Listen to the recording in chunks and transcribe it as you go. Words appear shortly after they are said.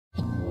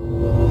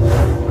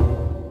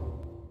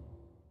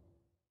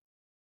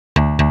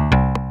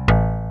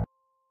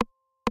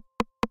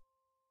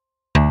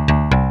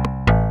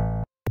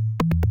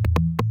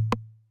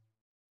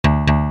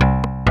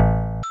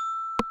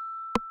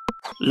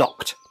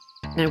Locked.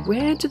 Now,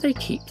 where do they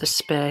keep the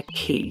spare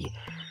key?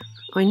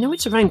 I know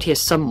it's around here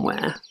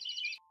somewhere.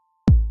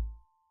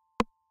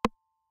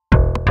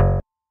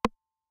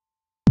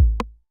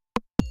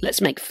 Let's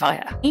make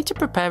fire. Need to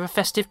prepare a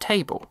festive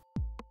table.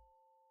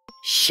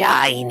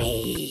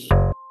 Shiny.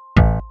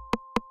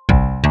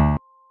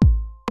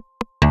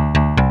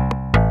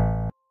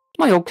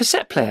 My old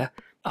cassette player.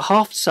 A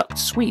half-sucked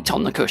sweet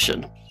on the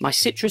cushion. My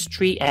citrus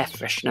tree air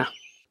freshener.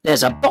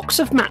 There's a box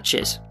of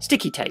matches.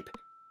 Sticky tape.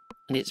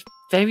 And it's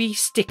very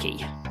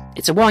sticky.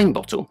 It's a wine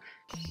bottle.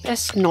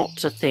 Best not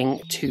to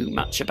think too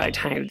much about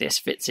how this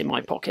fits in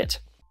my pocket.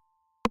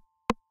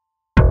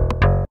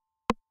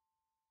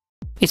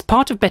 It's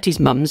part of Betty's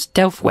mum's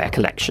Delftware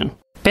collection.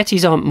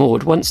 Betty's Aunt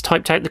Maud once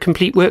typed out the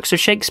complete works of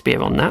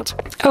Shakespeare on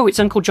that. Oh, it's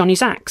Uncle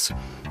Johnny's axe.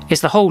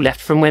 It's the hole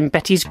left from when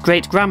Betty's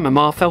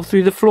great-grandmama fell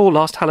through the floor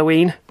last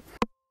Halloween.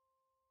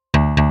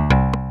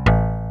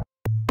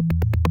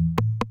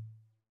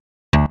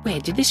 Where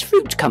did this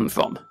fruit come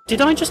from?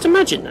 Did I just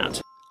imagine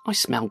that? I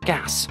smell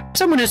gas.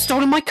 Someone has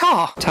stolen my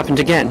car! It's happened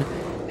again.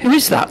 Who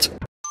is that?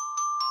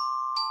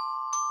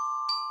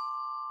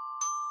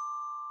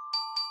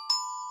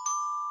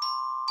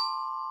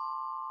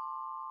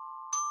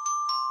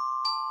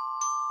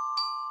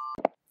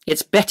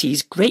 It's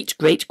Betty's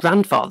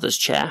great-great-grandfather's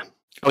chair.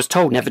 I was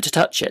told never to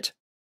touch it.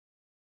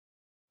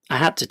 I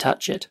had to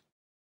touch it.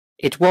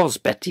 It was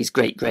Betty's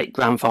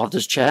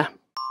great-great-grandfather's chair.